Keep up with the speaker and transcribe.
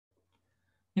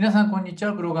皆さん、こんにち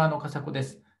は。ブロガーの笠子で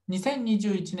す。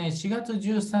2021年4月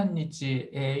13日、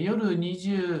夜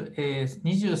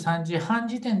23時半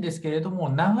時点ですけれども、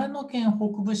長野県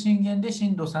北部震源で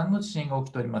震度3の地震が起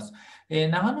きております。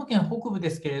長野県北部で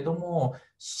すけれども、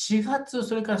4月、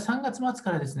それから3月末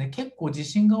からですね、結構地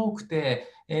震が多くて、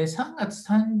3月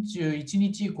31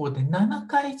日以降で7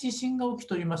回地震が起き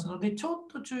ておりますので、ちょっ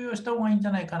と注意をした方がいいんじ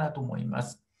ゃないかなと思いま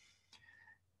す。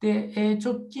で、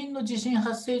直近の地震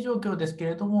発生状況ですけ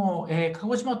れども、鹿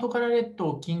児島トカラ列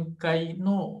島近海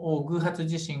の偶発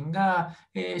地震が、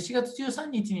4月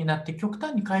13日になって極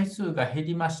端に回数が減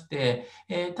りまして、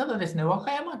ただですね、和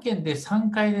歌山県で3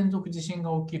回連続地震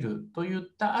が起きるといっ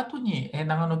た後に、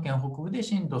長野県北部で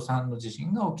震度3の地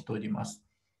震が起きております。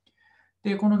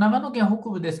で、この長野県北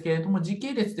部ですけれども、時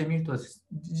系列で見ると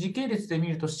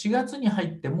4月に入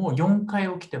ってもう4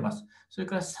回起きてます。それ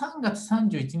から3月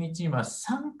31日には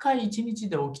3回1日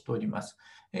で起きております。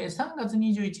3月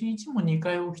21日も2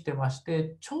回起きてまし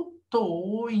て、ちょっと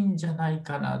多いんじゃない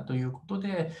かなということ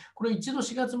で、これ一度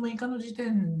4月6日の時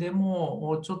点で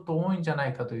もちょっと多いんじゃな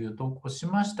いかという投稿をし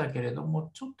ましたけれど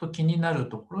も、ちょっと気になる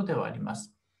ところではありま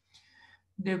す。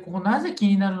で、ここなぜ気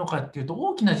になるのかっていうと、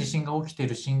大きな地震が起きてい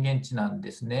る震源地なん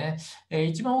ですね。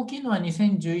一番大きいのは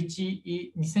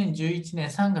2011年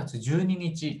3月12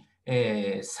日、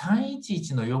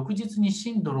311の翌日に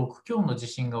震度6強の地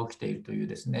震が起きているという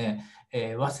ですね、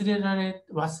忘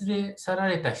れ去ら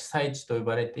れた被災地と呼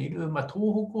ばれている、東北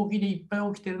沖でいっぱ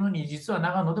い起きているのに、実は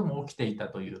長野でも起きていた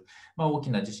という、大き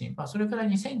な地震。それから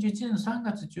2011年の3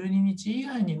月12日以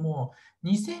外にも、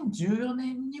2014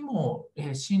年にも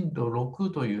震度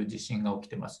6という地震が起き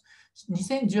ています。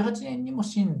2018年にも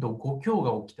震度5強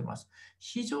が起きています。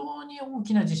非常に大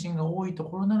きな地震が多いと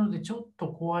ころなので、ちょっと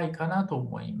怖いかなと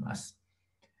思います。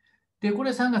で、これ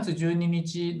3月12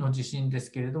日の地震です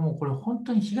けれども、これ本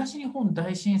当に東日本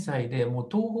大震災でもう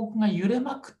東北が揺れ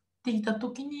まくっていた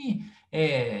時に、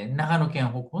長野県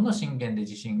北部の震源で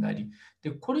地震があり、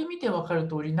で、これ見て分かる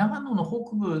通り、長野の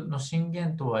北部の震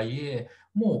源とはいえ、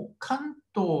もう関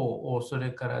東、そ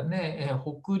れからね、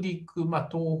北陸、東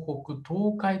北、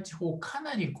東海地方、か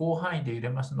なり広範囲で揺れ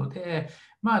ますので、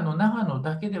長野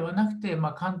だけではなくて、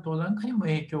関東なんかにも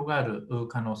影響がある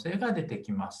可能性が出て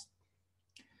きます。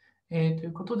とい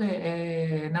うこと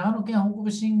で、長野県北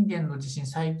部震源の地震、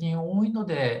最近多いの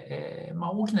で、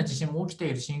大きな地震も起きてい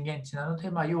る震源地なので、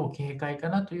要警戒か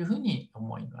なというふうに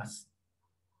思います。